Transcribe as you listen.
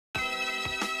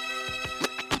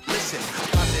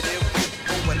listen, positive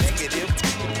over negative.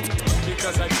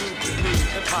 Because I do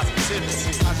believe in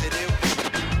positivity. Positive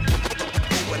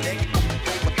over negative.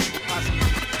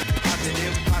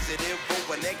 Positive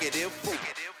over negative.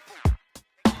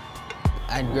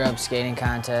 I grew up skating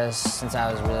contests since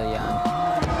I was really young.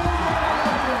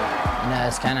 And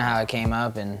that's kind of how I came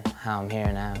up and how I'm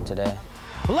here now today.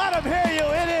 Let him hear you,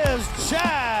 it is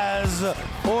Chaz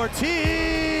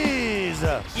Ortiz.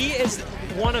 He is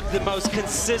one of the most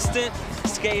consistent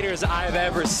skaters I've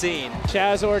ever seen.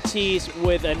 Chaz Ortiz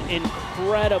with an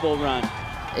incredible run.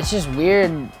 It's just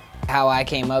weird how I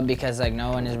came up because like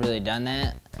no one has really done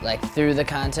that. Like through the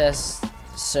contest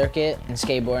circuit and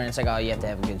skateboarding, it's like, oh, you have to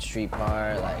have a good street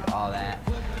par, like all that.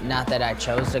 Not that I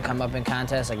chose to come up in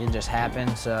contests, like it just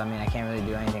happened. So I mean, I can't really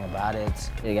do anything about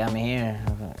it. It got me here.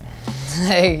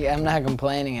 Like, I'm not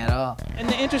complaining at all. And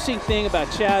the interesting thing about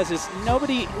Chaz is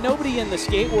nobody in the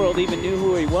skate world even knew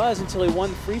who he was until he won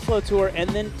the Free Flow Tour and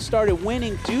then started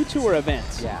winning Dew Tour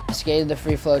events. Yeah, I skated the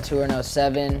Free Flow Tour in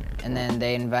 '07, and then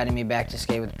they invited me back to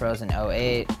skate with the pros in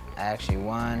 '08. I actually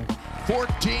won.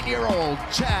 14-year-old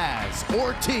Chaz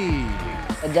Ortiz.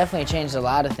 It definitely changed a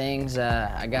lot of things.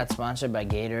 I got sponsored by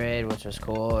Gatorade, which was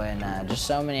cool, and just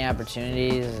so many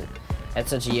opportunities at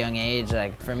such a young age.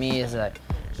 Like for me, it's like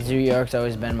New York's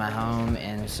always been my home,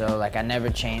 and so like I never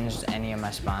changed any of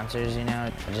my sponsors, you know.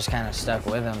 I just kind of stuck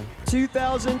with them.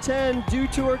 2010 Dew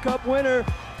Tour Cup winner,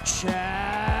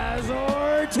 Chaz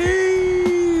Ortiz.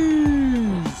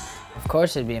 Of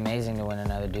course, it'd be amazing to win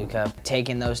another Dew Cup.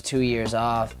 Taking those 2 years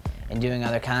off and doing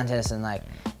other contests and like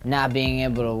not being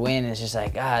able to win is just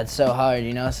like, it's so hard,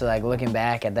 you know? So like looking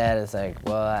back at that, it's like,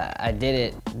 well, I did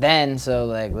it then, so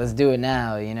like let's do it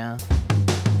now, you know?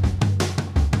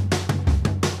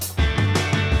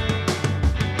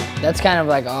 That's kind of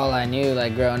like all I knew,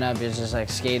 like growing up, is just like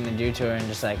skating the Dew Tour and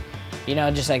just like, you know,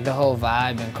 just like the whole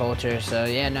vibe and culture. So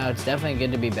yeah, no, it's definitely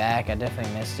good to be back. I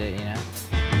definitely missed it, you know.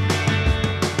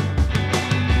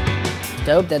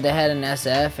 Dope that they had an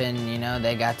SF and, you know,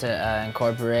 they got to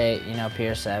incorporate, you know,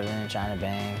 Pier 7 and China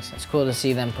Banks. It's cool to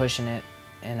see them pushing it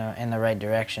in the right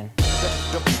direction.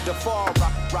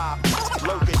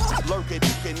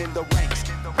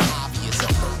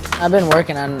 I've been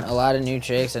working on a lot of new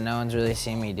tricks that no one's really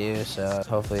seen me do, so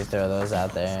hopefully throw those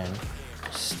out there and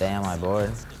stay on my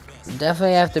board.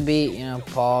 Definitely have to beat, you know,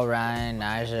 Paul, Ryan,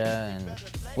 Nyjah, and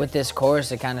with this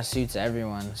course, it kind of suits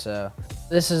everyone. So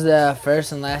this is the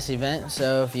first and last event,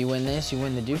 so if you win this, you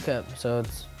win the Dew Cup. So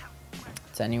it's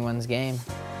anyone's game.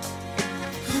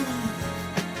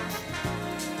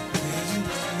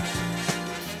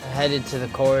 Headed to the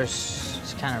course.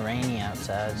 It's kind of rainy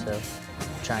outside, so I'm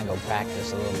trying to go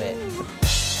practice a little bit.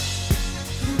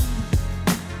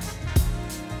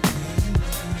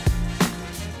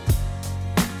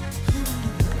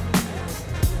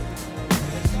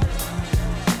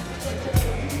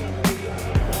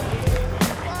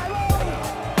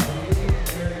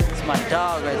 It's my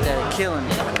dog right there, killing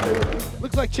it.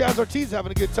 Looks like Chaz Ortiz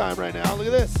having a good time right now. Look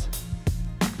at this.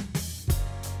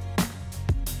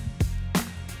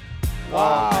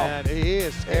 Wow, man, he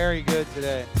is very good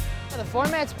today. The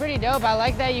format's pretty dope. I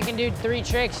like that you can do 3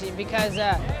 tricks because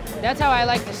that's how I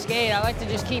like to skate. I like to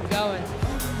just keep going.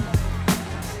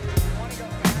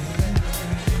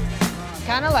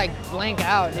 Kind of like blank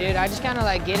out, dude. I just kind of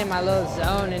like get in my little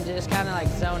zone and just kind of like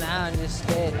zone out and just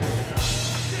skate.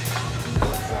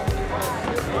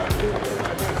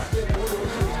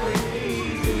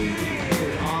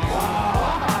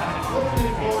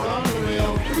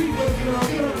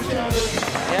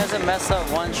 He hasn't messed up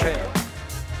one trick.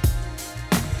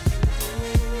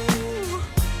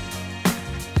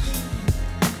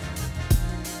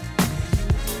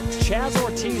 Chaz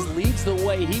Ortiz leads the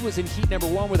way. He was in heat number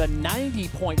 1 with a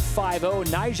 90.50.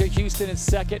 Nyjah Huston in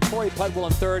second, Torey Pudwill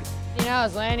in third. You know, I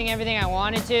was landing everything I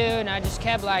wanted to, and I just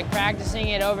kept like practicing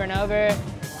it over and over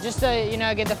just to, you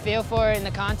know, get the feel for it in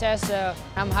the contest. So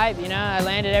I'm hyped, you know, I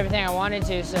landed everything I wanted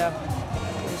to, so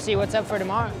we'll see what's up for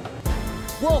tomorrow.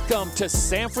 Welcome to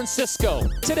San Francisco.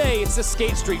 Today it's the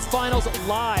Skate Street Finals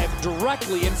live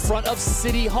directly in front of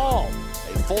City Hall.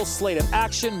 A full slate of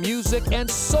action, music, and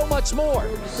so much more.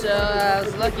 So I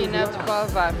was lucky enough to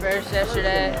qualify first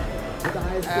yesterday.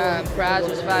 Prize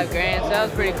was $5 grand, so that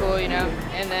was pretty cool, you know.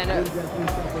 And then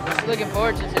just looking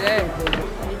forward to today.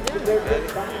 Oh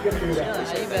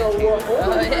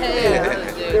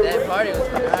yeah, dude, that party was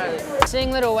gnarly.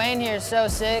 Seeing Lil Wayne here is so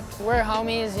sick. We're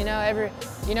homies, you know.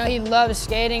 You know, he loves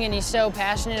skating and he's so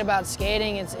passionate about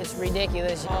skating. It's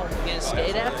ridiculous. Oh, you gonna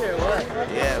skate after or what?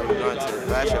 Yeah, we're going to the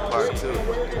bachelor park too.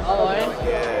 Oh, are you?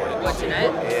 Yeah. What,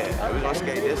 tonight? Yeah, we're gonna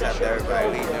skate this after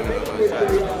everybody leaves.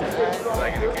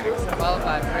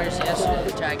 qualified first yesterday.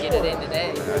 Try to get it in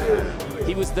today.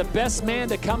 He was the best man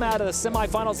to come out of the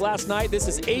semifinals last night. This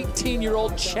is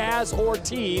 18-year-old Chaz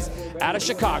Ortiz out of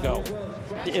Chicago.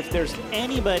 If there's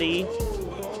anybody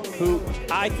who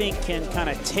I think can kind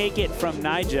of take it from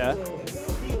Nyjah,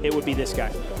 it would be this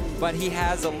guy. But he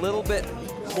has a little bit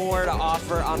more to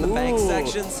offer on the bank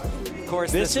sections. Of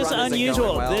course, this is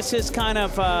unusual. Well. This is kind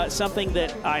of something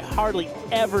that I hardly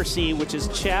ever see, which is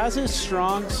Chaz's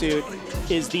strong suit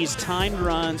is these timed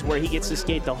runs where he gets to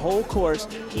skate the whole course.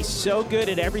 He's so good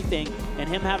at everything, and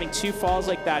him having 2 falls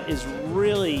like that is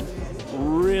really,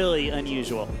 really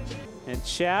unusual. And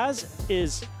Chaz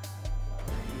is,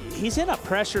 he's in a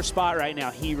pressure spot right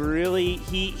now. He really,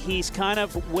 he's kind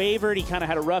of wavered. He kind of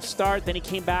had a rough start, then he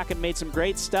came back and made some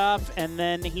great stuff, and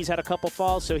then he's had a couple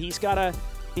falls, so he's got to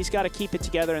keep it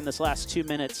together in this last 2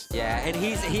 minutes. Yeah, and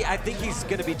I think he's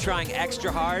going to be trying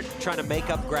extra hard, trying to make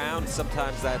up ground.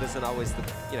 Sometimes that isn't always the,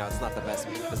 it's not the best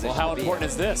position. Well, how important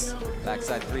is this?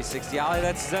 Backside 360 Alli,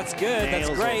 that's good. Nails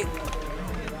that's great. it.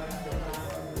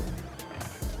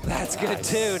 That's good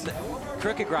too.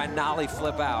 Crooked grind, nollie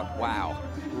flip out. Wow.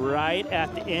 Right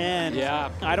at the end. Yeah.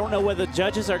 I don't know whether the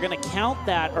judges are going to count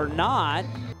that or not.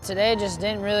 Today just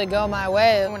didn't really go my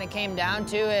way. When it came down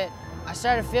to it, I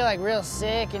started to feel like real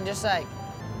sick and just like,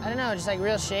 I don't know, just like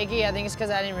real shaky. I think it's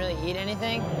because I didn't really eat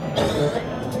anything.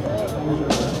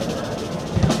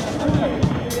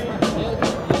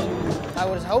 I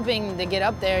was hoping to get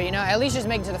up there, at least just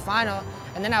make it to the final,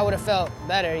 and then I would have felt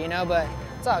better, but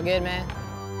it's all good, man.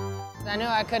 I know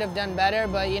I could have done better,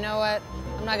 but you know what?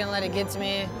 I'm not gonna let it get to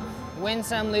me. Win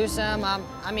some, lose some.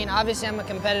 I mean, obviously I'm a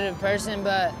competitive person,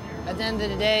 but at the end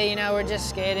of the day, we're just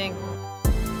skating.